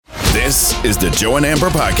This is the Joe and Amber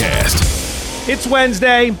Podcast. It's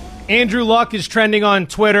Wednesday. Andrew Luck is trending on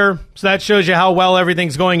Twitter, so that shows you how well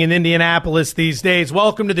everything's going in Indianapolis these days.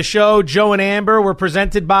 Welcome to the show, Joe and Amber. We're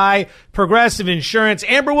presented by Progressive Insurance.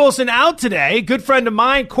 Amber Wilson out today. Good friend of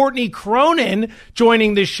mine, Courtney Cronin,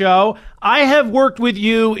 joining the show. I have worked with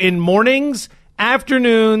you in mornings,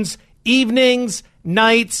 afternoons, evenings,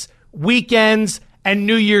 nights, weekends, and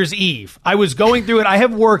New Year's Eve. I was going through it. I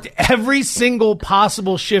have worked every single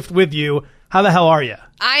possible shift with you. How the hell are you?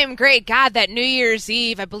 I am great. God, that New Year's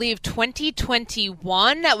Eve, I believe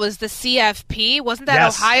 2021, that was the CFP. Wasn't that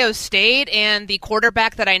Yes. Ohio State and the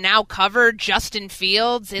quarterback that I now cover, Justin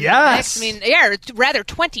Fields? In Yes. the mix? I mean, yeah, rather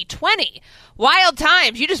 2020. Wild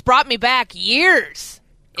times. You just brought me back years.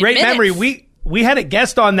 Great minutes. memory. We had a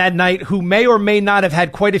guest on that night who may or may not have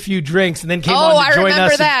had quite a few drinks and then came on to I join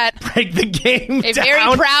remember us that. and break the game A down.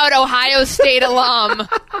 very proud Ohio State alum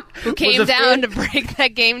who came a down to break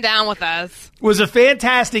that game down with us. It was a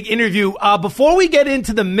fantastic interview. Before we get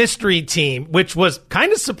into the mystery team, which was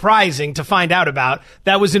kind of surprising to find out about,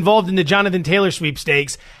 that was involved in the Jonathan Taylor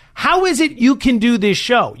sweepstakes, how is it you can do this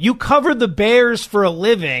show? You cover the Bears for a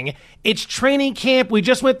living. It's training camp. We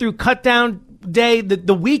just went through cut down day.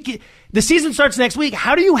 The week, the season starts next week.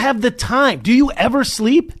 How do you have the time? Do you ever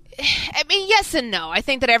sleep? I mean, yes and no. I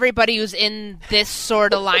think that everybody who's in this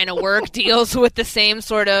sort of line of work deals with the same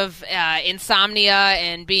sort of insomnia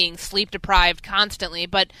and being sleep deprived constantly.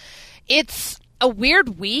 But it's a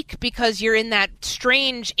weird week because you're in that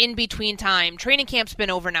strange in-between time. Training camp's been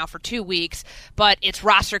over now for 2 weeks, but it's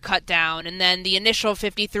roster cut down, and then the initial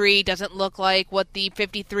 53 doesn't look like what the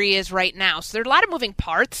 53 is right now. So there are a lot of moving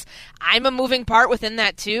parts. I'm a moving part within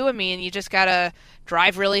that, too. I mean, you just got to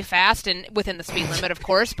drive really fast and within the speed limit, of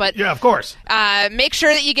course. But Yeah, of course. make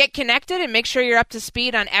sure that you get connected and make sure you're up to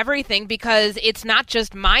speed on everything, because it's not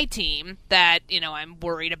just my team that, I'm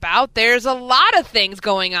worried about. There's a lot of things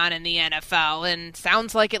going on in the NFL, and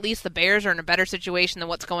sounds like at least the Bears are in a better situation than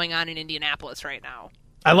what's going on in Indianapolis right now.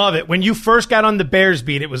 I love it. When you first got on the Bears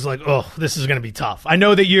beat, it was like, oh, this is going to be tough. I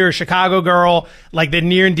know that you're a Chicago girl, like they're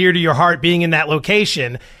near and dear to your heart being in that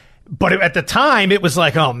location. But at the time, it was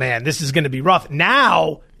like, oh, man, this is going to be rough.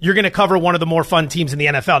 Now, you're going to cover one of the more fun teams in the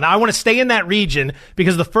NFL. Now, I want to stay in that region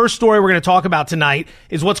because the first story we're going to talk about tonight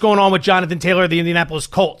is what's going on with Jonathan Taylor of the Indianapolis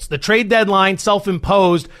Colts. The trade deadline,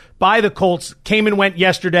 self-imposed by the Colts, came and went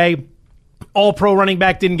yesterday. All-pro running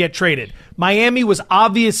back didn't get traded. Miami was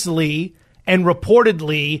obviously and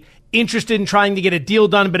reportedly interested in trying to get a deal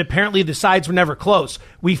done, but apparently the sides were never close.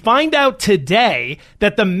 We find out today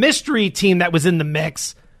that the mystery team that was in the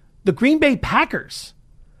mix, the Green Bay Packers,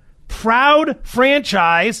 proud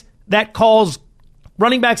franchise that calls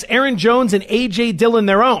running backs Aaron Jones and A.J. Dillon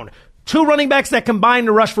their own. Two running backs that combined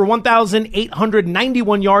to rush for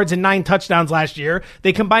 1,891 yards and 9 touchdowns last year.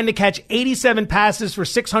 They combined to catch 87 passes for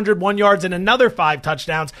 601 yards and another 5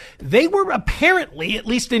 touchdowns. They were apparently at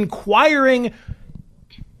least inquiring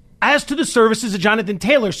as to the services of Jonathan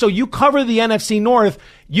Taylor. So you cover the NFC North.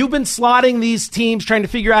 You've been slotting these teams, trying to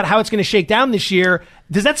figure out how it's going to shake down this year.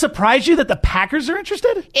 Does that surprise you that the Packers are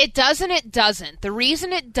interested? It doesn't. It doesn't. The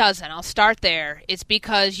reason it doesn't, I'll start there, is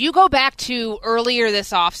because you go back to earlier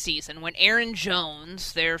this offseason when Aaron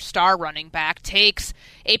Jones, their star running back, takes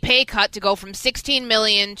a pay cut to go from $16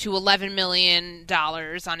 million to $11 million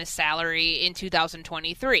on his salary in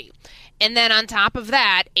 2023. And then on top of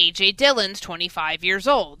that, A.J. Dillon's 25 years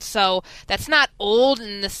old. So that's not old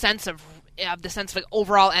in the sense of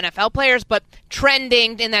overall NFL players, but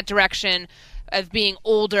trending in that direction of being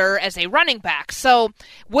older as a running back. So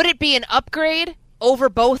would it be an upgrade over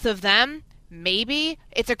both of them? Maybe.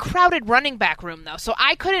 It's a crowded running back room, though. So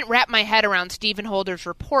I couldn't wrap my head around Stephen Holder's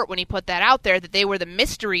report when he put that out there, that they were the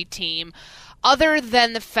mystery team, other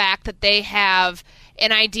than the fact that they have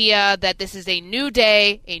an idea that this is a new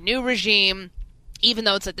day, a new regime, even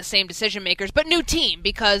though it's like the same decision makers, but new team,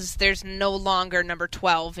 because there's no longer number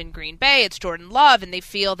 12 in Green Bay. It's Jordan Love, and they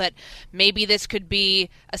feel that maybe this could be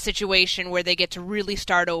a situation where they get to really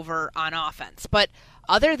start over on offense. But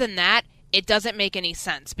other than that, it doesn't make any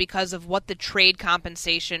sense because of what the trade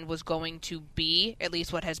compensation was going to be, at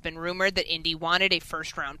least what has been rumored, that Indy wanted a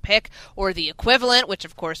first-round pick or the equivalent, which,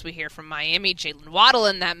 of course, we hear from Miami, Jalen Waddle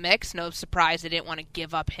in that mix. No surprise they didn't want to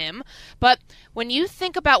give up him. But when you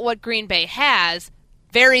think about what Green Bay has,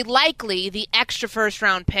 very likely the extra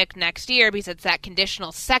first-round pick next year, because it's that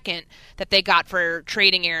conditional second that they got for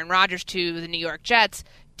trading Aaron Rodgers to the New York Jets,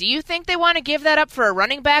 Do you think they want to give that up for a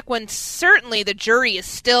running back when certainly the jury is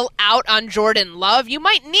still out on Jordan Love? You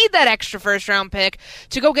might need that extra first-round pick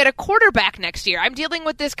to go get a quarterback next year. I'm dealing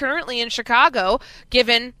with this currently in Chicago,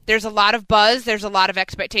 given there's a lot of buzz, there's a lot of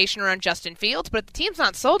expectation around Justin Fields, but if the team's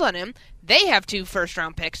not sold on him, they have 2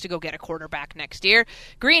 first-round picks to go get a quarterback next year.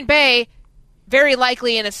 Green Bay, very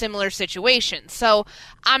likely in a similar situation. So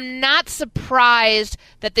I'm not surprised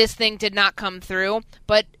that this thing did not come through,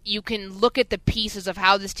 but you can look at the pieces of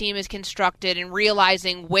how this team is constructed and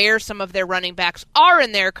realizing where some of their running backs are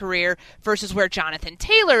in their career versus where Jonathan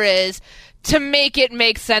Taylor is to make it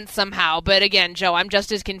make sense somehow. But again, Joe, I'm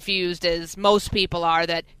just as confused as most people are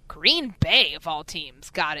that Green Bay, of all teams,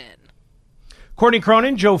 got in. Courtney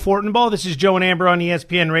Cronin, Joe Fortenbaugh. This is Joe and Amber on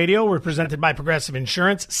ESPN Radio. We're presented by Progressive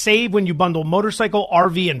Insurance. Save when you bundle motorcycle,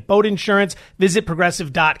 RV, and boat insurance. Visit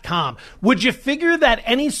Progressive.com. Would you figure that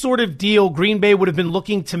any sort of deal Green Bay would have been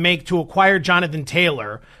looking to make to acquire Jonathan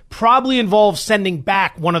Taylor probably involves sending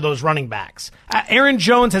back one of those running backs? Aaron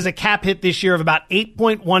Jones has a cap hit this year of about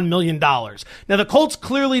 $8.1 million. Now, the Colts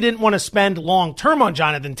clearly didn't want to spend long-term on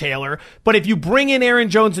Jonathan Taylor, but if you bring in Aaron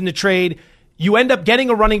Jones in the trade, you end up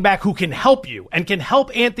getting a running back who can help you and can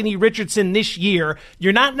help Anthony Richardson this year.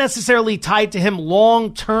 You're not necessarily tied to him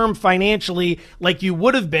long-term financially like you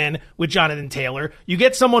would have been with Jonathan Taylor. You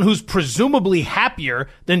get someone who's presumably happier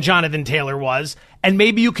than Jonathan Taylor was, and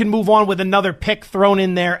maybe you can move on with another pick thrown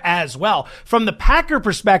in there as well. From the Packer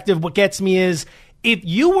perspective, what gets me is if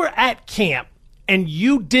you were at camp and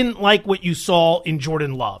you didn't like what you saw in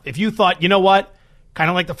Jordan Love, if you thought, you know what, kind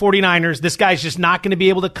of like the 49ers, this guy's just not going to be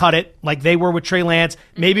able to cut it like they were with Trey Lance.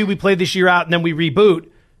 Maybe we play this year out and then we reboot.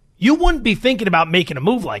 You wouldn't be thinking about making a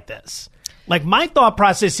move like this. Like, my thought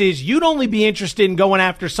process is you'd only be interested in going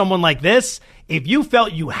after someone like this if you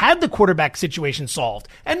felt you had the quarterback situation solved,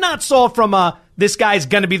 and not solved from this guy's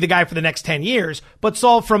going to be the guy for the next 10 years, but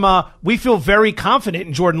solved from we feel very confident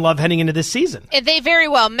in Jordan Love heading into this season. They very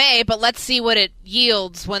well may, but let's see what it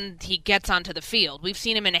yields when he gets onto the field. We've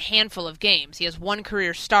seen him in a handful of games. He has one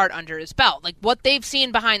career start under his belt. Like, what they've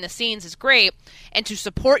seen behind the scenes is great, and to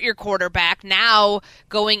support your quarterback now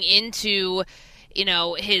going into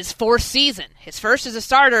his 4th season. His first as a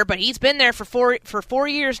starter, but he's been there for four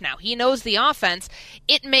years now. He knows the offense.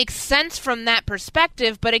 It makes sense from that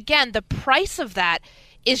perspective, but again, the price of that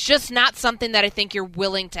is just not something that I think you're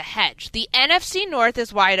willing to hedge. The NFC North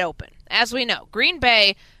is wide open. As we know, Green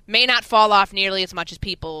Bay may not fall off nearly as much as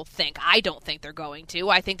people think. I don't think they're going to.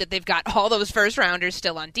 I think that they've got all those first-rounders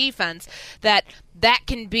still on defense, that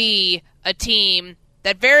can be a team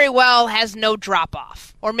that very well has no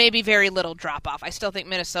drop-off, or maybe very little drop-off. I still think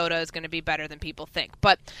Minnesota is going to be better than people think.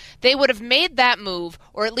 But they would have made that move,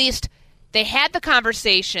 or at least they had the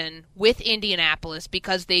conversation with Indianapolis,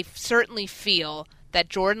 because they certainly feel that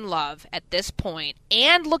Jordan Love at this point,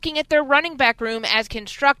 and looking at their running back room as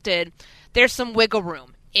constructed, there's some wiggle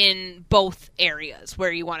room in both areas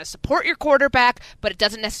where you want to support your quarterback, but it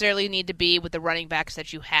doesn't necessarily need to be with the running backs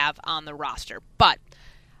that you have on the roster. But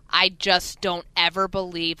I just don't ever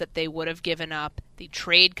believe that they would have given up the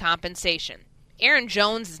trade compensation. Aaron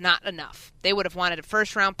Jones is not enough. They would have wanted a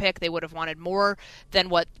first-round pick. They would have wanted more than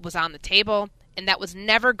what was on the table, and that was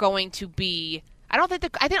never going to be. I don't think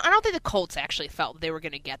the Colts actually felt they were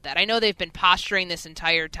going to get that. I know they've been posturing this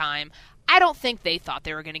entire time. I don't think they thought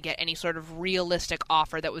they were going to get any sort of realistic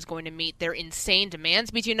offer that was going to meet their insane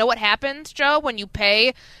demands. But you know what happens, Joe, when you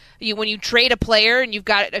trade a player and you've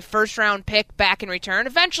got a first-round pick back in return?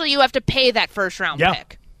 Eventually you have to pay that first-round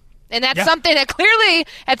pick. And that's something that clearly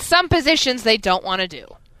at some positions they don't want to do.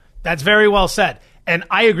 That's very well said. And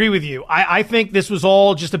I agree with you. I think this was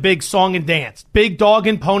all just a big song and dance. Big dog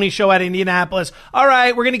and pony show at Indianapolis. All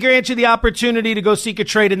right, we're going to grant you the opportunity to go seek a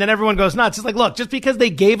trade. And then everyone goes nuts. It's like, look, just because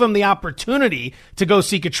they gave them the opportunity to go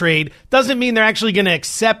seek a trade doesn't mean they're actually going to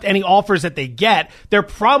accept any offers that they get. They're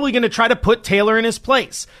probably going to try to put Taylor in his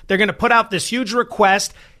place. They're going to put out this huge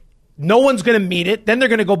request. No one's going to meet it. Then they're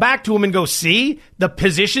going to go back to him and go, see, the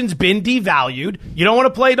position's been devalued. You don't want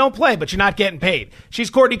to play, don't play, but you're not getting paid. She's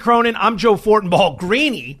Courtney Cronin. I'm Joe Fortenbaugh.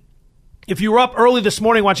 Greeny, if you were up early this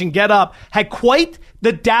morning watching Get Up, had quite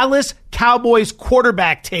the Dallas Cowboys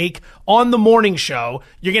quarterback take on the morning show.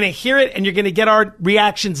 You're going to hear it, and you're going to get our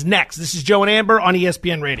reactions next. This is Joe and Amber on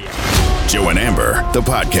ESPN Radio. Joe and Amber, the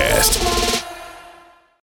podcast.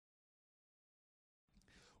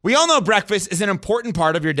 We all know breakfast is an important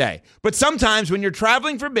part of your day, but sometimes when you're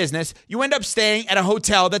traveling for business, you end up staying at a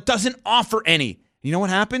hotel that doesn't offer any. You know what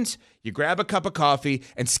happens? You grab a cup of coffee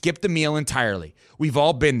and skip the meal entirely. We've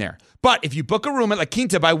all been there. But if you book a room at La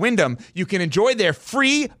Quinta by Wyndham, you can enjoy their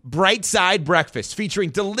free Bright Side breakfast featuring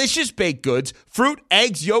delicious baked goods, fruit,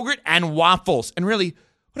 eggs, yogurt, and waffles. And really,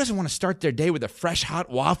 Who doesn't want to start their day with a fresh, hot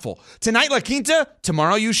waffle? Tonight, La Quinta,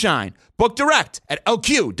 tomorrow you shine. Book direct at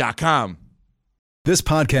LQ.com. This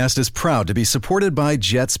podcast is proud to be supported by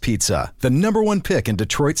Jets Pizza, the #1 pick in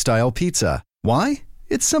Detroit-style pizza. Why?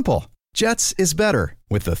 It's simple. Jets is better.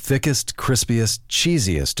 With the thickest, crispiest,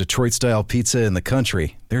 cheesiest Detroit-style pizza in the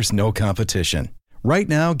country, there's no competition. Right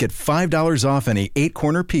now, get $5 off any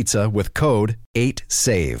 8-corner pizza with code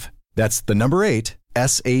 8SAVE. That's the number 8,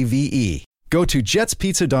 SAVE. Go to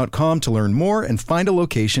jetspizza.com to learn more and find a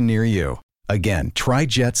location near you. Again, try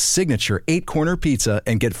Jet's signature 8-corner pizza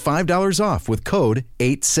and get $5 off with code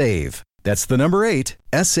 8SAVE. That's the number 8,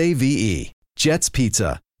 SAVE. Jet's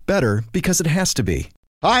Pizza. Better because it has to be.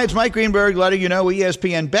 Hi, it's Mike Greenberg letting you know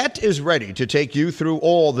ESPN Bet is ready to take you through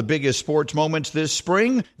all the biggest sports moments this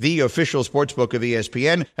spring. The official sportsbook of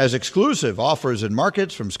ESPN has exclusive offers and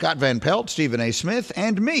markets from Scott Van Pelt, Stephen A. Smith,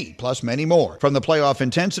 and me, plus many more. From the playoff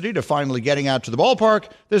intensity to finally getting out to the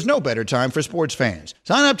ballpark, there's no better time for sports fans.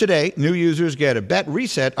 Sign up today. New users get a bet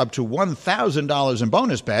reset up to $1,000 in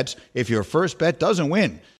bonus bets if your first bet doesn't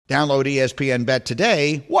win. Download ESPN Bet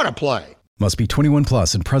today. What a play. Must be 21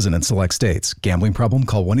 plus and present in select states. Gambling problem?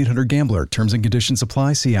 Call 1-800-GAMBLER. Terms and conditions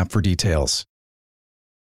apply. See app for details.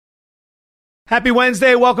 Happy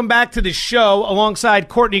Wednesday. Welcome back to the show alongside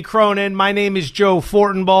Courtney Cronin. My name is Joe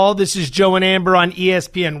Fortenbaugh. This is Joe and Amber on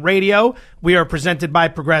ESPN Radio. We are presented by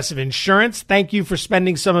Progressive Insurance. Thank you for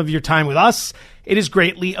spending some of your time with us. It is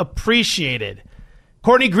greatly appreciated.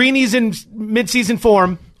 Courtney, Greeny's in midseason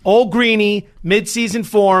form. Old Greeny, midseason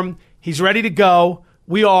form. He's ready to go.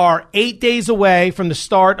 We are 8 days away from the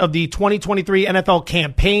start of the 2023 NFL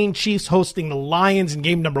campaign. Chiefs hosting the Lions in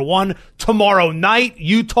game number 1 tomorrow night.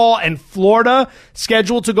 Utah and Florida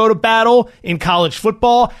scheduled to go to battle in college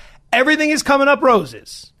football. Everything is coming up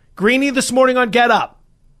roses. Greeny this morning on Get Up.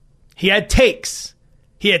 He had takes.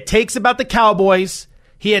 He had takes about the Cowboys.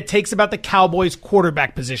 He had takes about the Cowboys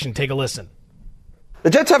quarterback position. Take a listen. The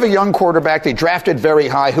Jets have a young quarterback they drafted very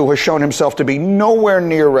high who has shown himself to be nowhere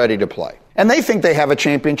near ready to play. And they think they have a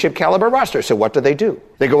championship caliber roster. So what do?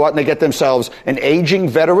 They go out and they get themselves an aging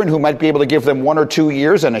veteran who might be able to give them 1 or 2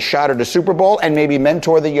 years and a shot at a Super Bowl and maybe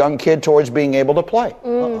mentor the young kid towards being able to play.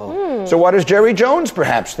 Mm-hmm. So what is Jerry Jones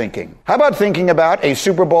perhaps thinking? How about thinking about a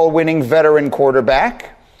Super Bowl winning veteran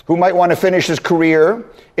quarterback who might want to finish his career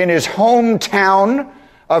in his hometown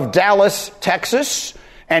of Dallas, Texas,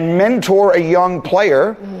 and mentor a young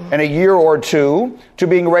player in a year or two to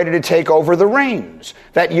being ready to take over the reins.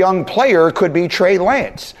 That young player could be Trey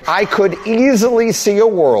Lance. I could easily see a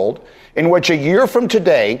world in which a year from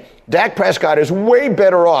today, Dak Prescott is way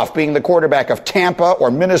better off being the quarterback of Tampa or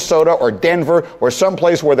Minnesota or Denver or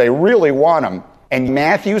someplace where they really want him. And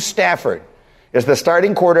Matthew Stafford is the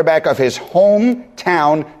starting quarterback of his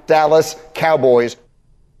hometown Dallas Cowboys.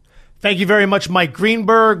 Thank you very much, Mike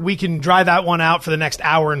Greenberg. We can dry that one out for the next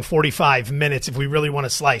hour and 45 minutes if we really want to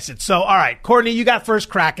slice it. So, all right, Courtney, you got first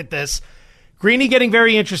crack at this. Greeny getting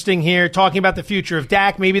very interesting here, talking about the future of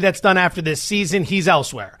Dak. Maybe that's done after this season. He's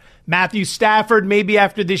elsewhere. Matthew Stafford, maybe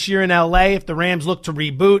after this year in L.A., if the Rams look to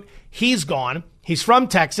reboot, he's gone. He's from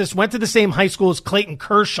Texas, went to the same high school as Clayton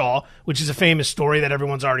Kershaw, which is a famous story that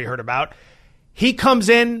everyone's already heard about. He comes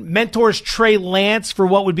in, mentors Trey Lance for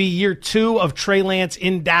what would be year 2 of Trey Lance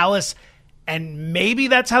in Dallas, and maybe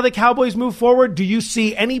that's how the Cowboys move forward. Do you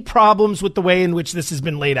see any problems with the way in which this has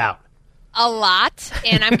been laid out? A lot,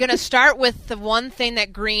 and I'm going to start with the one thing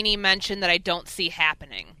that Greeny mentioned that I don't see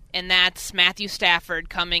happening, and that's Matthew Stafford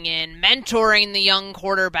coming in, mentoring the young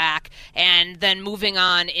quarterback, and then moving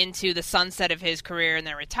on into the sunset of his career and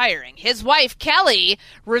then retiring. His wife, Kelly,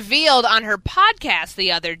 revealed on her podcast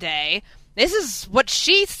the other day, this is what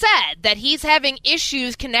she said, that he's having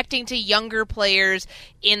issues connecting to younger players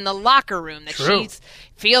in the locker room, that she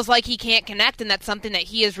feels like he can't connect, and that's something that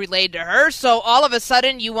he has relayed to her. So all of a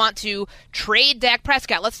sudden you want to trade Dak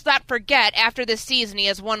Prescott. Let's not forget, after this season, he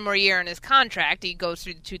has 1 more year in his contract. He goes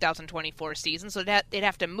through the 2024 season, so they'd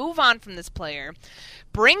have to move on from this player,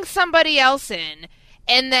 bring somebody else in,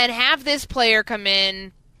 and then have this player come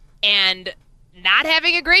in and not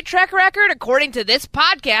having a great track record, according to this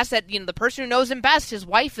podcast that the person who knows him best, his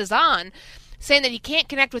wife, is on, saying that he can't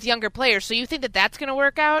connect with younger players. So you think that that's going to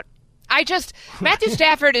work out? Matthew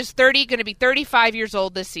Stafford is going to be 35 years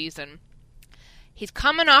old this season. He's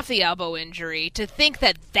coming off the elbow injury. To think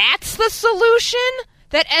that that's the solution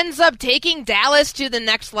that ends up taking Dallas to the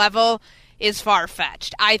next level is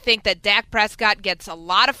far-fetched. I think that Dak Prescott gets a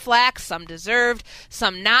lot of flack, some deserved,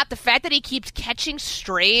 some not. The fact that he keeps catching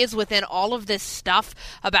strays within all of this stuff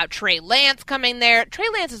about Trey Lance coming there. Trey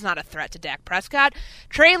Lance is not a threat to Dak Prescott.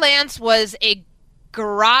 Trey Lance was a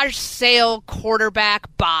garage sale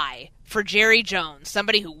quarterback buy for Jerry Jones,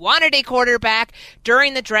 somebody who wanted a quarterback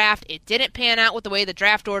during the draft. It didn't pan out with the way the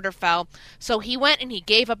draft order fell, so he went and he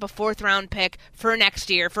gave up a 4th-round pick for next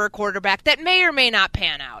year for a quarterback that may or may not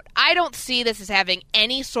pan out. I don't see this as having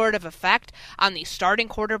any sort of effect on the starting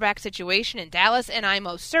quarterback situation in Dallas, and I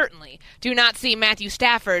most certainly do not see Matthew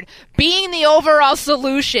Stafford being the overall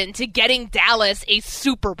solution to getting Dallas a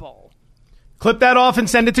Super Bowl. Clip that off and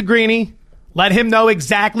send it to Greeny. Let him know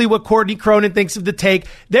exactly what Courtney Cronin thinks of the take.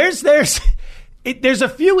 There's a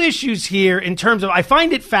few issues here in terms of, I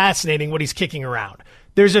find it fascinating what he's kicking around.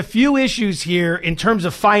 There's a few issues here in terms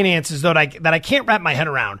of finances that I can't wrap my head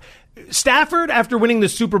around. Stafford, after winning the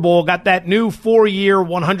Super Bowl, got that new 4-year,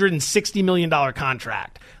 $160 million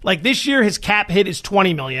contract. Like this year, his cap hit is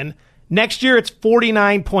 $20 million. Next year, it's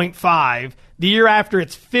 $49.5. The year after,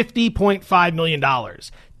 it's $50.5 million.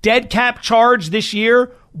 Dead cap charge this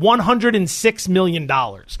year, $106 million.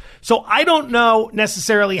 So I don't know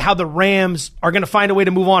necessarily how the Rams are going to find a way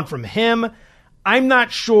to move on from him. I'm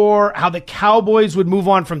not sure how the Cowboys would move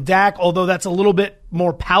on from Dak, although that's a little bit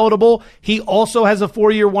more palatable. He also has a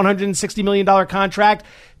 4-year, $160 million contract.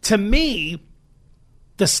 To me,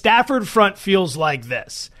 the Stafford front feels like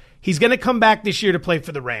this. He's going to come back this year to play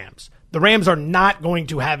for the Rams. The Rams are not going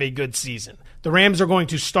to have a good season. The Rams are going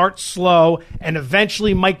to start slow and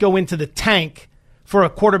eventually might go into the tank for a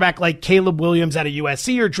quarterback like Caleb Williams out of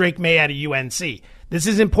USC or Drake May out of UNC. This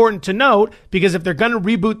is important to note because if they're going to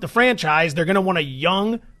reboot the franchise, they're going to want a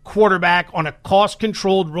young quarterback on a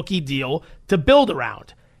cost-controlled rookie deal to build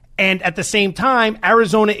around. And at the same time,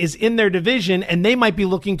 Arizona is in their division and they might be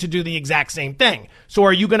looking to do the exact same thing. So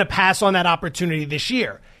are you going to pass on that opportunity this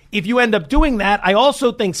year? If you end up doing that, I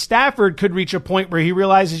also think Stafford could reach a point where he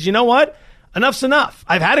realizes, you know what? Enough's enough.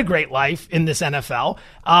 I've had a great life in this NFL.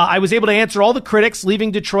 I was able to answer all the critics,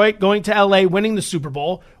 leaving Detroit, going to LA, winning the Super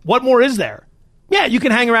Bowl. What more is there? Yeah, you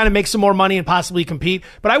can hang around and make some more money and possibly compete,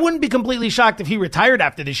 but I wouldn't be completely shocked if he retired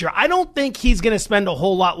after this year. I don't think he's going to spend a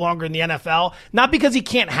whole lot longer in the NFL, not because he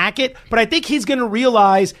can't hack it, but I think he's going to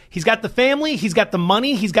realize he's got the family, he's got the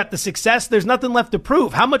money, he's got the success. There's nothing left to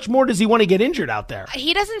prove. How much more does he want to get injured out there?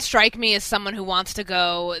 He doesn't strike me as someone who wants to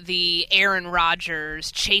go the Aaron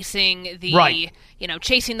Rodgers, chasing the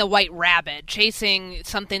chasing the white rabbit, chasing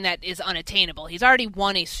something that is unattainable. He's already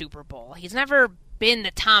won a Super Bowl. He's never been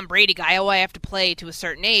the Tom Brady guy, I have to play to a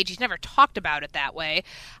certain age. He's never talked about it that way.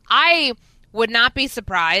 I would not be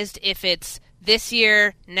surprised if it's this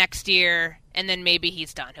year, next year, and then maybe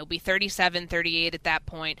he's done. He'll be 37, 38 at that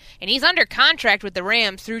point, and he's under contract with the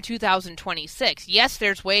Rams through 2026. Yes,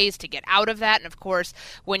 there's ways to get out of that, and of course,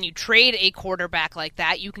 when you trade a quarterback like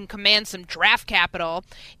that, you can command some draft capital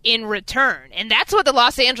in return, and that's what the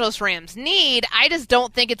Los Angeles Rams need. I just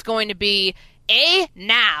don't think it's going to be A,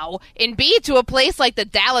 now, and B, to a place like the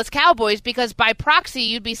Dallas Cowboys, because by proxy,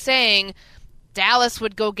 you'd be saying Dallas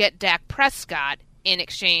would go get Dak Prescott in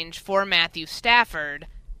exchange for Matthew Stafford,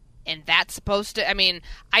 and that's supposed to, I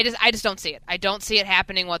just don't see it. I don't see it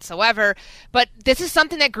happening whatsoever, but this is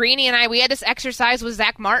something that Greeny and we had this exercise with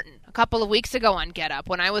Zach Martin a couple of weeks ago on Get Up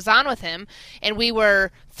when I was on with him, and we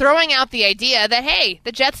were throwing out the idea that, hey,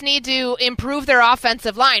 the Jets need to improve their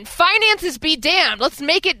offensive line. Finances be damned. Let's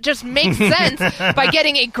make it just make sense by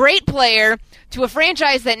getting a great player to a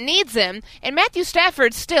franchise that needs him. And Matthew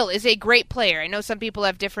Stafford still is a great player. I know some people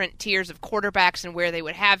have different tiers of quarterbacks and where they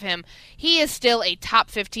would have him. He is still a top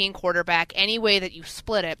 15 quarterback any way that you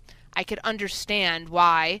split it. I could understand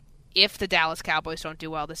why, if the Dallas Cowboys don't do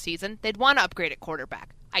well this season, they'd want to upgrade at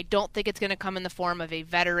quarterback. I don't think it's going to come in the form of a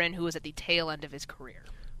veteran who is at the tail end of his career.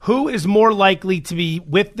 Who is more likely to be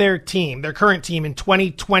with their team, their current team, in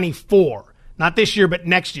 2024? Not this year, but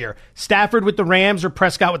next year. Stafford with the Rams or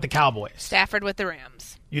Prescott with the Cowboys? Stafford with the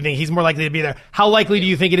Rams. You think he's more likely to be there? How likely do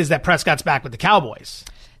you think it is that Prescott's back with the Cowboys?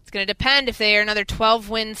 It's going to depend if they are another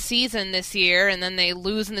 12-win season this year and then they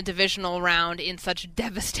lose in the divisional round in such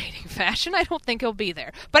devastating fashion. I don't think he'll be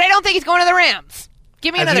there. But I don't think he's going to the Rams.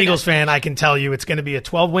 Give me another. As an Eagles fan, I can tell you it's going to be a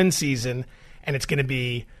 12-win season, and it's going to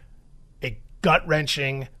be a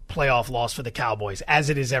gut-wrenching playoff loss for the Cowboys, as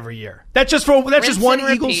it is every year. That's just one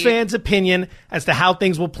Eagles fan's opinion as to how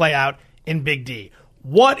things will play out in Big D.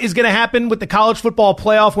 What is going to happen with the college football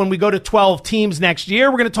playoff when we go to 12 teams next year?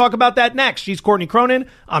 We're going to talk about that next. She's Courtney Cronin.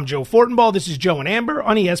 I'm Joe Fortenbaugh. This is Joe and Amber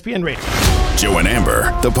on ESPN Radio. Joe and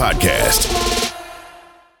Amber, the podcast.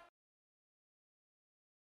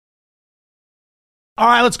 All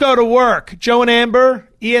right, let's go to work. Joe and Amber,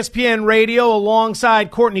 ESPN Radio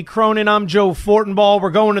alongside Courtney Cronin. I'm Joe Fortenbaugh.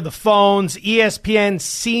 We're going to the phones. ESPN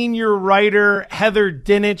senior writer Heather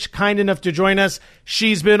Dinich, kind enough to join us.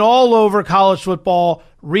 She's been all over college football,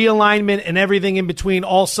 realignment, and everything in between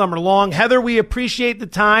all summer long. Heather, we appreciate the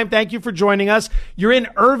time. Thank you for joining us. You're in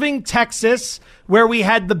Irving, Texas, where we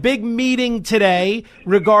had the big meeting today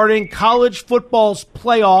regarding college football's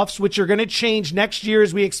playoffs, which are going to change next year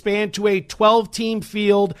as we expand to a 12-team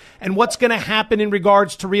field, and what's going to happen in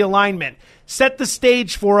regards to realignment. Set the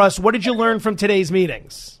stage for us. What did you learn from today's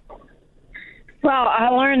meetings? Well, I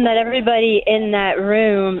learned that everybody in that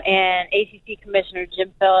room and ACC Commissioner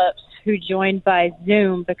Jim Phillips, who joined by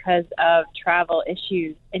Zoom because of travel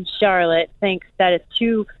issues in Charlotte, thinks that it's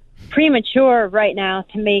too premature right now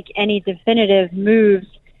to make any definitive moves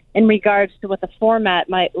in regards to what the format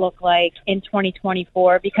might look like in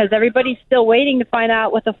 2024, because everybody's still waiting to find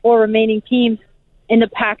out what the 4 remaining teams in the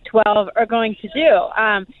Pac-12 are going to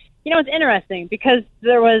do. It's interesting because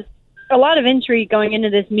there was a lot of intrigue going into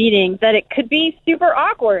this meeting that it could be super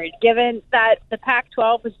awkward given that the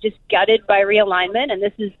Pac-12 was just gutted by realignment, and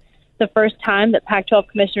this is the first time that Pac-12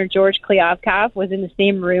 Commissioner George Kliavkoff was in the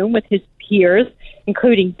same room with his peers,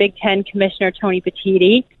 including Big Ten Commissioner Tony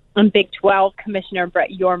Petitti and Big 12 Commissioner Brett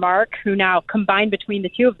Yormark, who now, combined between the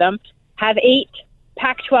two of them, have 8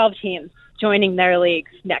 Pac-12 teams joining their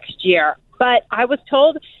leagues next year. But I was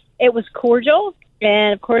told it was cordial,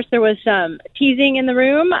 and of course there was some teasing in the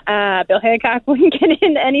room. Bill Hancock wouldn't get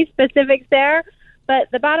into any specifics there, but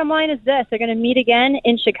the bottom line is this: they're going to meet again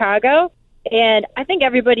in Chicago. And I think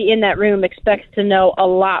everybody in that room expects to know a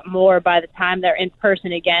lot more by the time they're in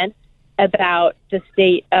person again about the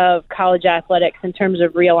state of college athletics in terms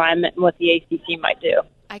of realignment and what the ACC might do.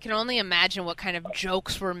 I can only imagine what kind of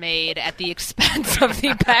jokes were made at the expense of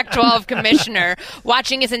the Pac-12 commissioner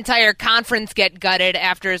watching his entire conference get gutted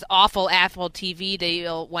after his awful Apple TV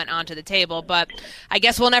deal went onto the table. But I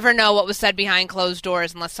guess we'll never know what was said behind closed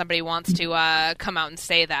doors unless somebody wants to come out and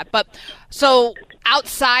say that. But so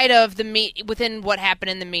outside of within what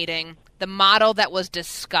happened in the meeting, the model that was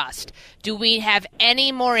discussed, do we have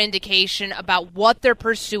any more indication about what they're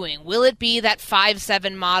pursuing? Will it be that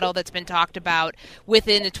 5-7 model that's been talked about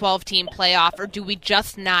within the 12-team playoff, or do we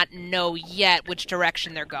just not know yet which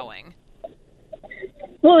direction they're going?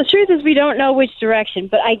 Well, the truth is we don't know which direction,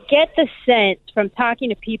 but I get the sense from talking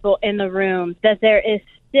to people in the room that there is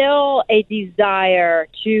still a desire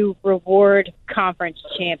to reward conference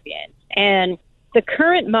champions. And the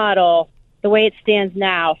current model, the way it stands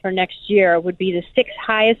now for next year, would be the 6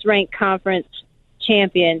 highest ranked conference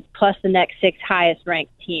champions plus the next 6 highest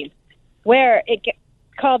ranked teams. Where it gets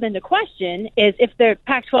called into question is if the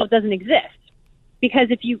Pac-12 doesn't exist. Because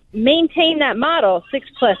if you maintain that model, 6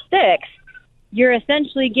 plus 6, you're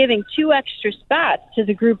essentially giving 2 extra spots to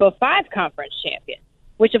the group of 5 conference champions,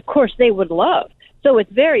 which of course they would love. So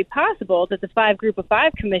it's very possible that the 5 group of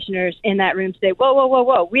 5 commissioners in that room say,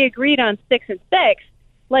 whoa, we agreed on 6 and 6.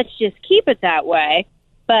 Let's just keep it that way.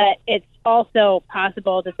 But it's also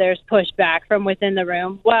possible that there's pushback from within the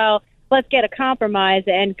room. Well, let's get a compromise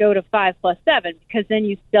and go to 5 plus 7, because then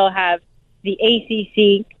you still have the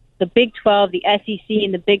ACC, the Big 12, the SEC,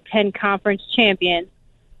 and the Big 10 conference champions,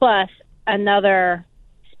 plus another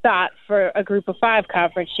spot for a group of 5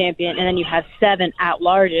 conference champion, and then you have 7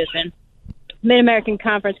 at-larges. And Mid-American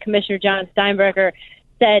Conference Commissioner John Steinbrecher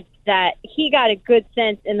said that he got a good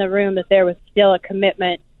sense in the room that there was still a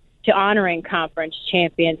commitment to honoring conference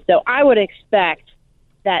champions. So I would expect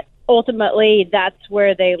that ultimately that's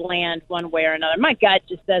where they land one way or another. My gut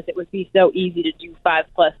just says it would be so easy to do 5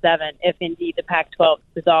 plus 7 if indeed the Pac-12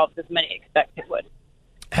 dissolves as many expect it would.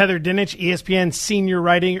 Heather Dinich, ESPN senior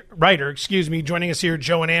writer, joining us here,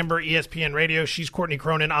 Joe and Amber, ESPN Radio. She's Courtney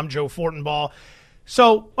Cronin. I'm Joe Fortenbaugh.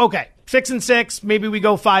 So, okay, 6 and 6, maybe we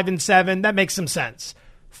go 5 and 7. That makes some sense.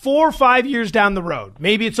 4 or 5 years down the road,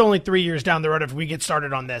 maybe it's only 3 years down the road if we get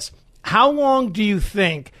started on this. How long do you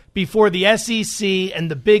think before the SEC and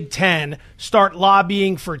the Big Ten start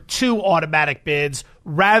lobbying for 2 automatic bids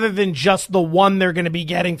rather than just the one they're going to be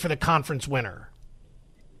getting for the conference winner?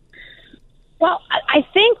 Well, I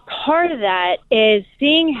think part of that is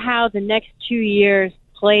seeing how the next 2 years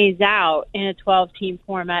plays out in a 12-team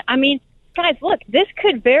format. I mean, guys, look, this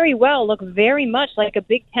could very well look very much like a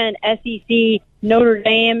Big Ten, SEC, Notre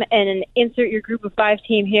Dame, and an insert your group of 5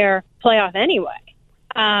 team here playoff anyway.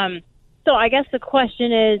 So I guess the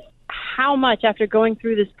question is, how much after going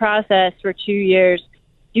through this process for 2 years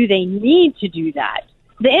do they need to do that?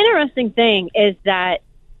 The interesting thing is that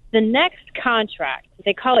the next contract,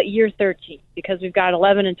 they call it year 13 because we've got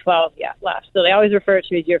 11 and 12 left. So they always refer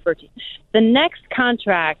to it as year 13. The next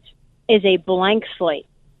contract is a blank slate.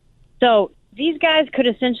 So these guys could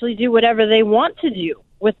essentially do whatever they want to do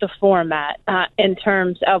with the format in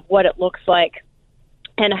terms of what it looks like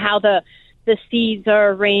and how the seeds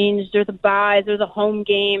are arranged or the buys or the home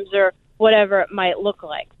games or whatever it might look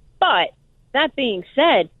like. But that being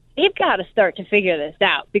said, they've got to start to figure this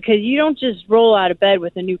out because you don't just roll out of bed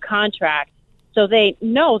with a new contract. So they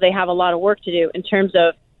know they have a lot of work to do in terms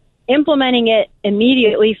of implementing it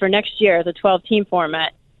immediately for next year, the 12-team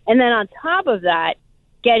format. And then on top of that,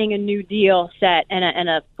 getting a new deal set and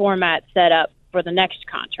a format set up for the next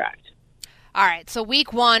contract. All right, so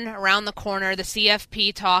week 1 around the corner, the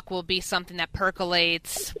CFP talk will be something that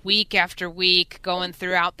percolates week after week going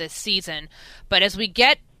throughout this season. But as we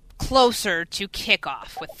get closer to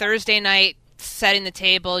kickoff with Thursday night setting the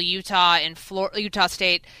table, Utah and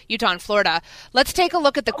Florida, let's take a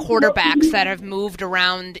look at the quarterbacks that have moved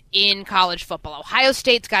around in college football. Ohio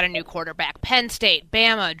State's got a new quarterback, Penn State,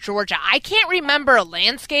 Bama, Georgia. I can't remember a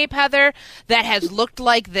landscape, Heather, that has looked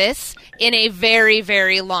like this in a very,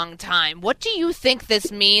 very long time. What do you think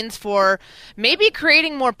this means for maybe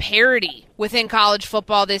creating more parity within college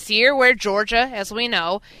football this year, where Georgia, as we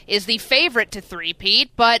know, is the favorite to three-peat,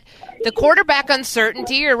 but the quarterback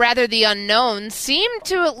uncertainty, or rather the unknown, seem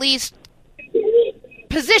to at least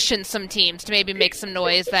position some teams to maybe make some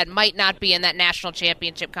noise that might not be in that national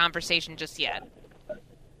championship conversation just yet?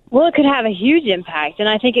 Well, it could have a huge impact, and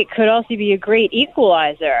I think it could also be a great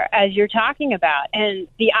equalizer, as you're talking about. And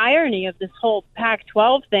the irony of this whole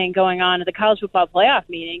Pac-12 thing going on at the college football playoff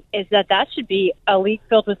meeting is that should be a league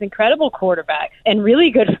filled with incredible quarterbacks and really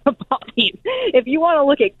good football teams. If you want to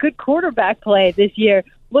look at good quarterback play this year,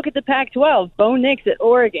 look at the Pac-12. Bo Nix at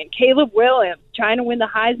Oregon, Caleb Williams trying to win the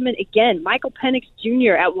Heisman again, Michael Penix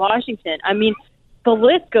Jr. at Washington. I mean, the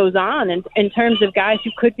list goes on in terms of guys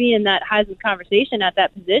who could be in that Heisman conversation at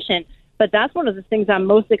that position. But that's one of the things I'm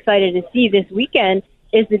most excited to see this weekend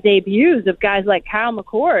is the debuts of guys like Kyle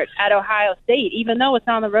McCord at Ohio State. Even though it's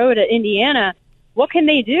on the road at Indiana, what can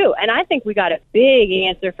they do? And I think we got a big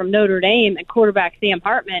answer from Notre Dame and quarterback Sam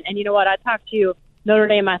Hartman. And you know what? I talked to Notre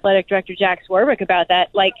Dame athletic director Jack Swerwick about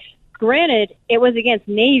that. Like, granted, it was against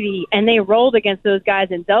Navy, and they rolled against those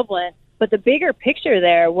guys in Dublin. But the bigger picture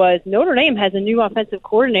there was Notre Dame has a new offensive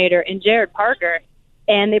coordinator in Jared Parker,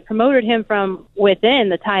 and they promoted him from within,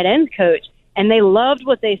 the tight ends coach. And they loved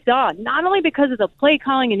what they saw, not only because of the play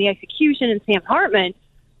calling and the execution and Sam Hartman,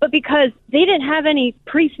 but because they didn't have any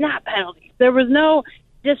pre-snap penalties. There was no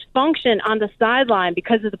dysfunction on the sideline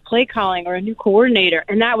because of the play calling or a new coordinator,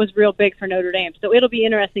 and that was real big for Notre Dame. So it'll be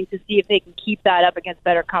interesting to see if they can keep that up against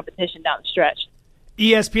better competition down the stretch.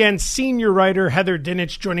 ESPN senior writer Heather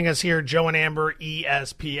Dinich joining us here, Joe and Amber,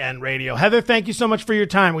 ESPN Radio. Heather, thank you so much for your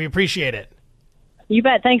time. We appreciate it. You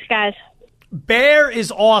bet. Thanks, guys. Bear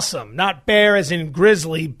is awesome. Not bear as in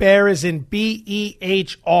grizzly. Bear as in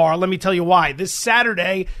B-E-H-R. Let me tell you why. This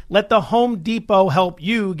Saturday, let the Home Depot help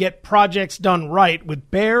you get projects done right with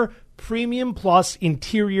Bear Premium Plus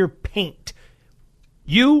interior paint.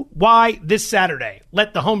 Why this Saturday?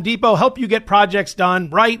 Let the Home Depot help you get projects done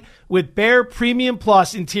right with Bear Premium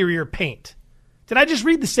Plus interior paint. Did I just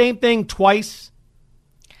read the same thing twice?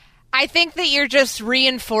 I think that you're just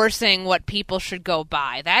reinforcing what people should go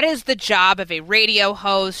buy. That is the job of a radio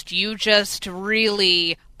host. You just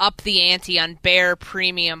really up the ante on Bear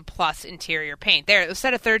Premium Plus interior paint. There, it was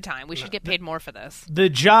said a third time. We should get paid more for this. The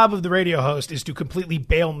job of the radio host is to completely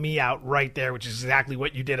bail me out right there, which is exactly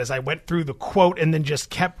what you did as I went through the quote and then just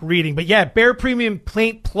kept reading. But yeah, Bear Premium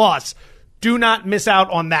Paint Plus, do not miss out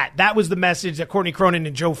on that. That was the message that Courtney Cronin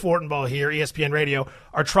and Joe Fortenbaugh here, ESPN Radio,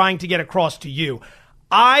 are trying to get across to you.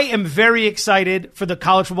 I am very excited for the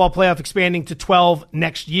college football playoff expanding to 12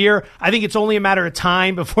 next year. I think it's only a matter of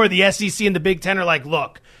time before the SEC and the Big Ten are like,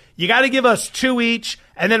 look, you got to give us 2 each,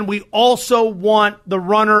 and then we also want the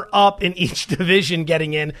runner-up in each division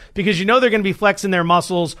getting in because you know they're going to be flexing their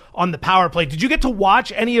muscles on the power play. Did you get to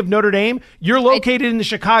watch any of Notre Dame? You're located in the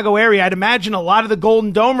Chicago area. I'd imagine a lot of the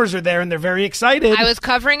Golden Domers are there, and they're very excited. I was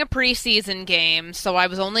covering a preseason game, so I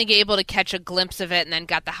was only able to catch a glimpse of it and then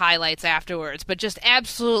got the highlights afterwards, but just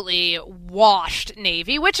absolutely washed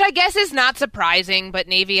Navy, which I guess is not surprising, but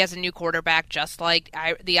Navy has a new quarterback just like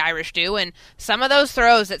the Irish do, and some of those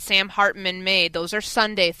throws that Sam Hartman made, those are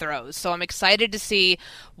Sunday throws. So I'm excited to see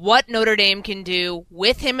what Notre Dame can do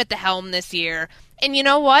with him at the helm this year. And you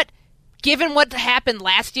know what? Given what happened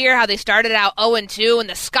last year, how they started out 0-2 and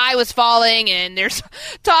the sky was falling and there's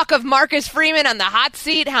talk of Marcus Freeman on the hot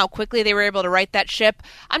seat, how quickly they were able to right that ship,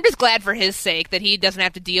 I'm just glad for his sake that he doesn't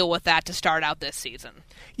have to deal with that to start out this season.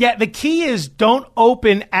 Yeah, the key is don't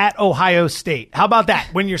open at Ohio State. How about that?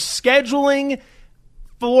 When you're scheduling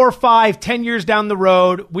 4, 5, 10 years down the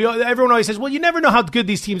road, everyone always says, well, you never know how good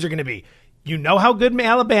these teams are going to be. You know how good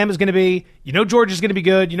Alabama's going to be. You know Georgia's going to be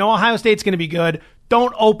good. You know Ohio State's going to be good.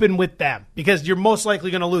 Don't open with them because you're most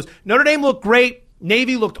likely going to lose. Notre Dame looked great.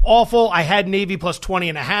 Navy looked awful. I had Navy plus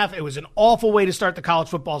 20.5. It was an awful way to start the college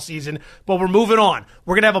football season, but we're moving on.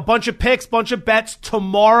 We're going to have a bunch of picks, bunch of bets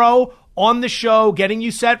tomorrow on the show, getting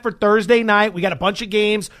you set for Thursday night. We got a bunch of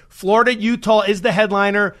games. Florida, Utah is the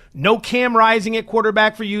headliner. No Cam Rising at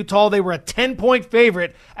quarterback for Utah. They were a 10-point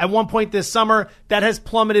favorite at one point this summer. That has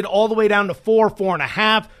plummeted all the way down to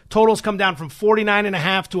 4.5. Totals come down from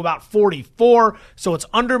 49.5 to about 44. So it's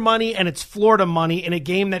under money and it's Florida money in a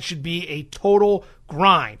game that should be a total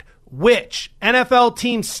grind. Which NFL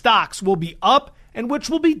team stocks will be up and which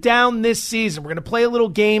will be down this season? We're going to play a little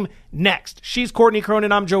game next. She's Courtney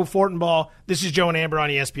Cronin. I'm Joe Fortenbaugh. This is Joe and Amber on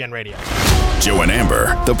ESPN Radio. Joe and Amber,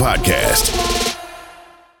 the podcast.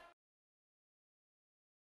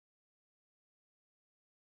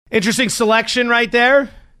 Interesting selection right there.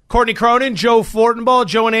 Courtney Cronin, Joe Fortenbaugh,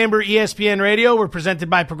 Joe and Amber, ESPN Radio. We're presented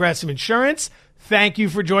by Progressive Insurance. Thank you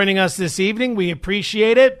for joining us this evening. We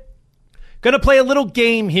appreciate it. Going to play a little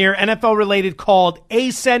game here, NFL-related, called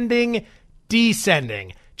Ascending,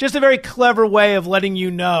 Descending. Just a very clever way of letting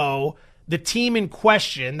you know the team in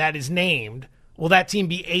question that is named. Will that team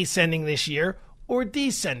be ascending this year or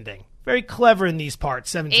descending? Very clever in these parts,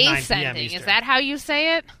 7 to 9 p.m. Ascending, Eastern. is that how you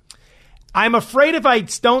say it? I'm afraid if I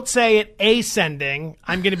don't say it ascending,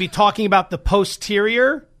 I'm going to be talking about the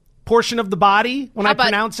posterior portion of the body when I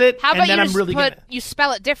pronounce it. How about and then you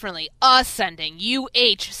spell it differently? Ascending.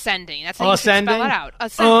 U-H-sending. That's how you should spell it out.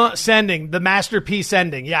 Ascending. Sending. The masterpiece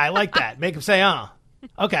ending. Yeah, I like that. Make them say,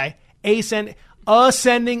 Okay. Ascending.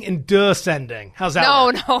 Ascending and descending. How's that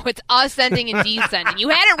work? No, it's ascending and descending. You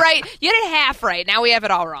had it right. You had it half right. Now we have it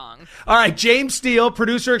all wrong. All right, James Steele,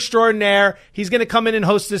 producer extraordinaire. He's going to come in and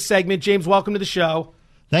host this segment. James, welcome to the show.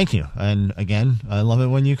 Thank you. And again, I love it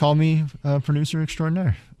when you call me producer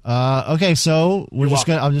extraordinaire. Okay, so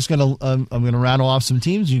I'm just gonna rattle off some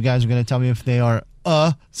teams. You guys are gonna tell me if they are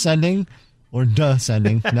ascending or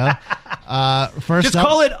descending. No. First just up,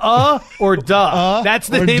 call it or duh. That's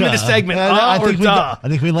the name of the segment. I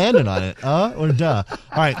think we landed on it. Or duh. All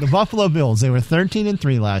right, the Buffalo Bills. They were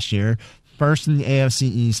 13-3 last year. First in the AFC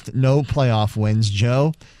East. No playoff wins.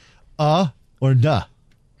 Joe, or duh.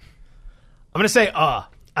 I'm gonna say I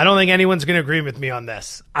don't think anyone's gonna agree with me on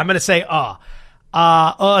this. I'm gonna say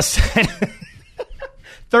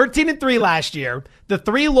 13-3 last year. The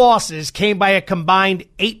 3 losses came by a combined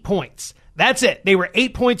 8 points. That's it. They were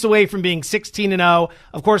 8 points away from being 16-0.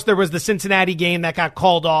 Of course, there was the Cincinnati game that got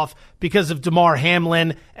called off because of Damar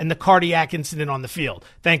Hamlin and the cardiac incident on the field.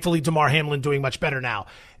 Thankfully, Damar Hamlin doing much better now.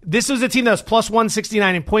 This was a team that was plus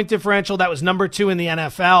 169 in point differential. That was number 2 in the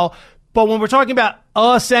NFL. But when we're talking about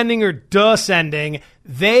ascending or descending,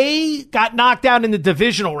 they got knocked out in the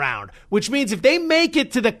divisional round, which means if they make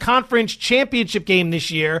it to the conference championship game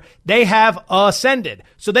this year, they have ascended.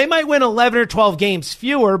 So they might win 11 or 12 games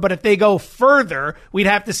fewer, but if they go further, we'd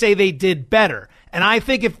have to say they did better. And I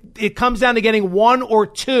think if it comes down to getting one or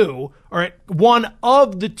two, or one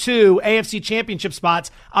of the 2 AFC championship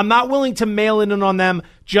spots, I'm not willing to mail in on them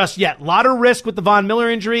just yet. A lot of risk with the Von Miller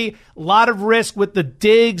injury, a lot of risk with the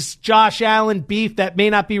Diggs, Josh Allen beef that may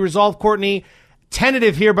not be resolved, Courtney.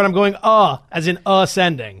 Tentative here, but I'm going as in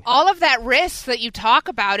ascending. All of that risk that you talk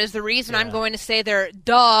about is the reason I'm going to say they're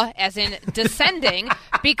as in descending,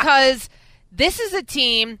 because this is a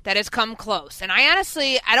team that has come close. And I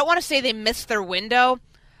don't want to say they missed their window,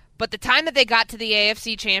 but the time that they got to the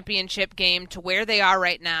AFC Championship game to where they are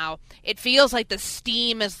right now, it feels like the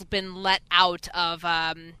steam has been let out of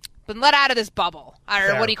this bubble.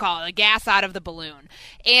 Or what do you call it? The gas out of the balloon.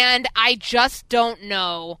 And I just don't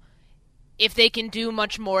know if they can do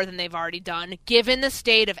much more than they've already done, given the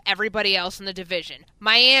state of everybody else in the division.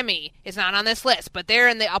 Miami is not on this list, but they're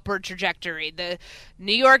in the upward trajectory. The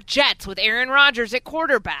New York Jets with Aaron Rodgers at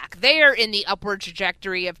quarterback, they are in the upward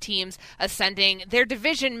trajectory of teams ascending. Their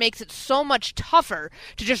division makes it so much tougher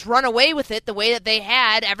to just run away with it the way that they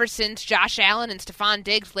had ever since Josh Allen and Stephon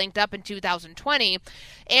Diggs linked up in 2020.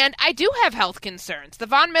 And I do have health concerns. The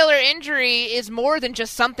Von Miller injury is more than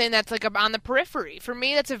just something that's like on the periphery. For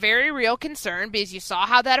me, that's a very real concern because you saw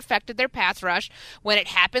how that affected their pass rush when it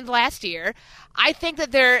happened last year. I think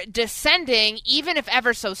that they're descending, even if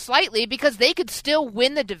ever so slightly, because they could still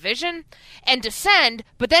win the division and descend,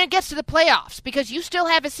 but then it gets to the playoffs because you still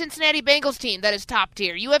have a Cincinnati Bengals team that is top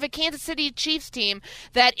tier. You have a Kansas City Chiefs team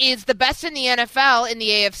that is the best in the NFL in the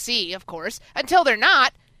AFC, of course, until they're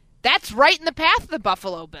not. That's right in the path of the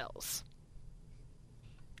Buffalo Bills.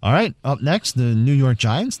 All right, up next, the New York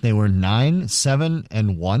Giants. They were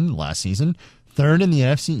 9-7-1 last season, 3rd in the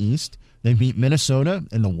NFC East. They beat Minnesota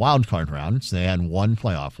in the wild card round, so they had one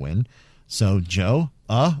playoff win. So, Joe,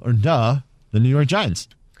 or duh, the New York Giants?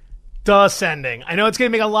 Duh sending. I know it's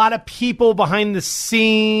going to make a lot of people behind the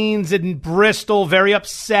scenes in Bristol very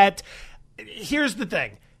upset. Here's the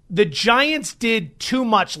thing. The Giants did too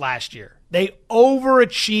much last year. They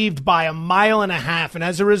overachieved by 1.5 miles, and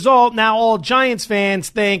as a result, now all Giants fans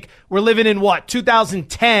think we're living in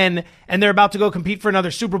 2010, and they're about to go compete for another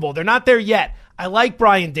Super Bowl. They're not there yet. I like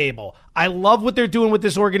Brian Daboll. I love what they're doing with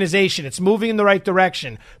this organization. It's moving in the right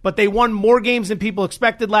direction, but they won more games than people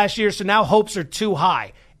expected last year, so now hopes are too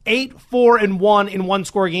high. 8-4-1 in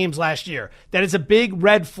one-score games last year. That is a big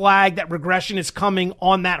red flag that regression is coming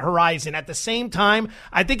on that horizon. At the same time,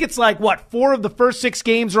 I think it's 4 of the first 6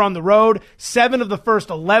 games are on the road, 7 of the first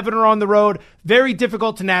 11 are on the road. Very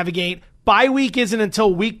difficult to navigate. Bye week isn't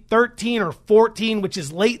until week 13 or 14, which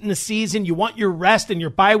is late in the season. You want your rest and your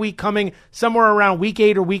bye week coming somewhere around week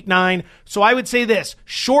 8 or week 9. So I would say this,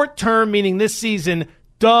 short term, meaning this season,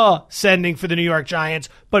 duh sending for the New York Giants,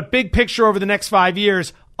 but big picture over the next 5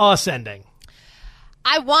 years, ascending.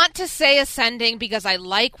 I want to say ascending because I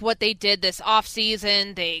like what they did this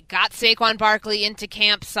offseason. They got Saquon Barkley into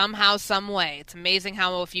camp somehow, some way. It's amazing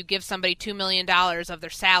how if you give somebody $2 million of their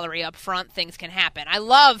salary up front, things can happen. I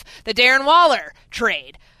love the Darren Waller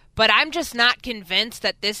trade, but I'm just not convinced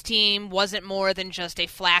that this team wasn't more than just a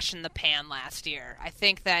flash in the pan last year. I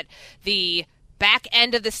think that the back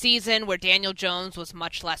end of the season where Daniel Jones was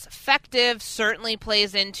much less effective certainly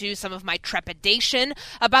plays into some of my trepidation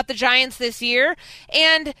about the Giants this year.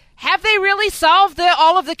 And have they really solved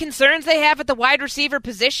all of the concerns they have at the wide receiver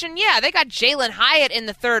position? Yeah, they got Jalen Hyatt in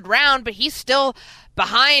the 3rd round, but he's still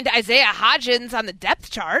behind Isaiah Hodgins on the depth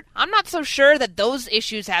chart. I'm not so sure that those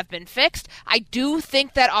issues have been fixed. I do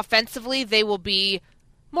think that offensively they will be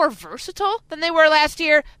more versatile than they were last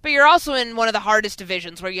year, but you're also in one of the hardest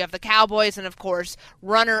divisions where you have the Cowboys and, of course,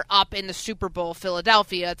 runner-up in the Super Bowl,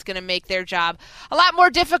 Philadelphia. It's going to make their job a lot more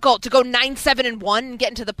difficult to go 9-7-1 and get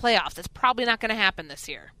into the playoffs. That's probably not going to happen this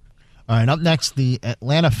year. All right, up next, the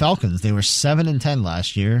Atlanta Falcons. They were 7-10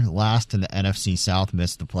 last year, last in the NFC South,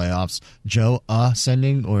 missed the playoffs. Joe,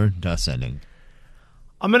 ascending or descending?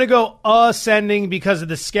 I'm going to go ascending because of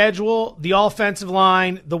the schedule, the offensive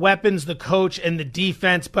line, the weapons, the coach, and the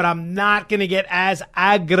defense, but I'm not going to get as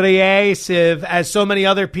aggressive as so many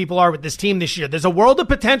other people are with this team this year. There's a world of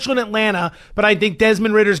potential in Atlanta, but I think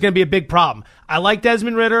Desmond Ridder is going to be a big problem. I like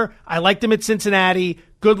Desmond Ridder. I liked him at Cincinnati.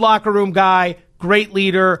 Good locker room guy. Great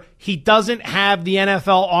leader. He doesn't have the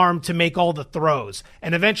NFL arm to make all the throws.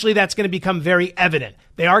 And eventually that's going to become very evident.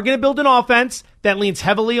 They are going to build an offense that leans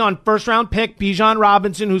heavily on first-round pick Bijan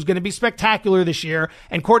Robinson, who's going to be spectacular this year.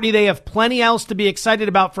 And Courtney, they have plenty else to be excited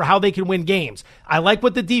about for how they can win games. I like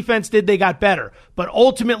what the defense did. They got better. But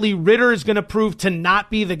ultimately, Ridder is going to prove to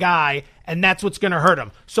not be the guy, and that's what's going to hurt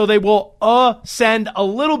him. So they will ascend a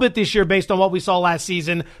little bit this year based on what we saw last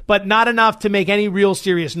season, but not enough to make any real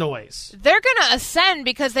serious noise. They're going to ascend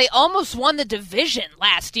because they almost won the division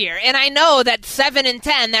last year. And I know that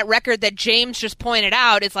 7-10, that record that James just pointed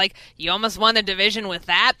out, it's like, you almost won the division with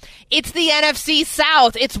that. It's the NFC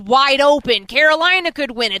South. It's wide open. Carolina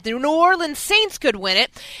could win it. The New Orleans Saints could win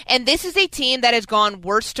it. And this is a team that has gone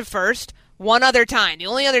worst to first one other time. The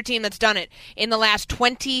only other team that's done it in the last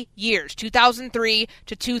 20 years, 2003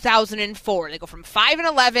 to 2004. They go from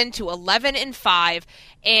 5-11 to 11-5.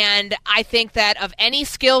 And I think that of any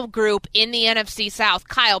skill group in the NFC South,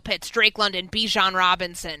 Kyle Pitts, Drake London, Bijan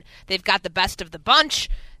Robinson, they've got the best of the bunch.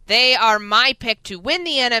 They are my pick to win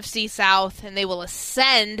the NFC South, and they will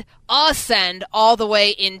ascend all the way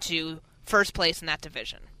into first place in that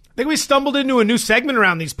division. I think we stumbled into a new segment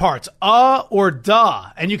around these parts, or duh,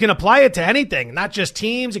 and you can apply it to anything, not just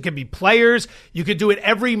teams. It could be players. You could do it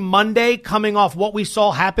every Monday coming off what we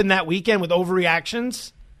saw happen that weekend with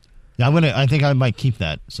overreactions. Yeah, I think I might keep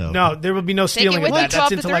that. So no, there will be no stealing of that.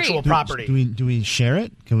 That's intellectual property. Do we share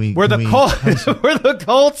it? We're the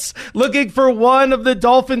Colts looking for one of the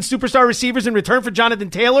Dolphins' superstar receivers in return for Jonathan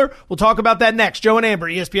Taylor. We'll talk about that next. Joe and Amber,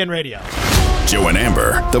 ESPN Radio. Joe and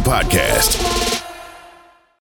Amber, the podcast.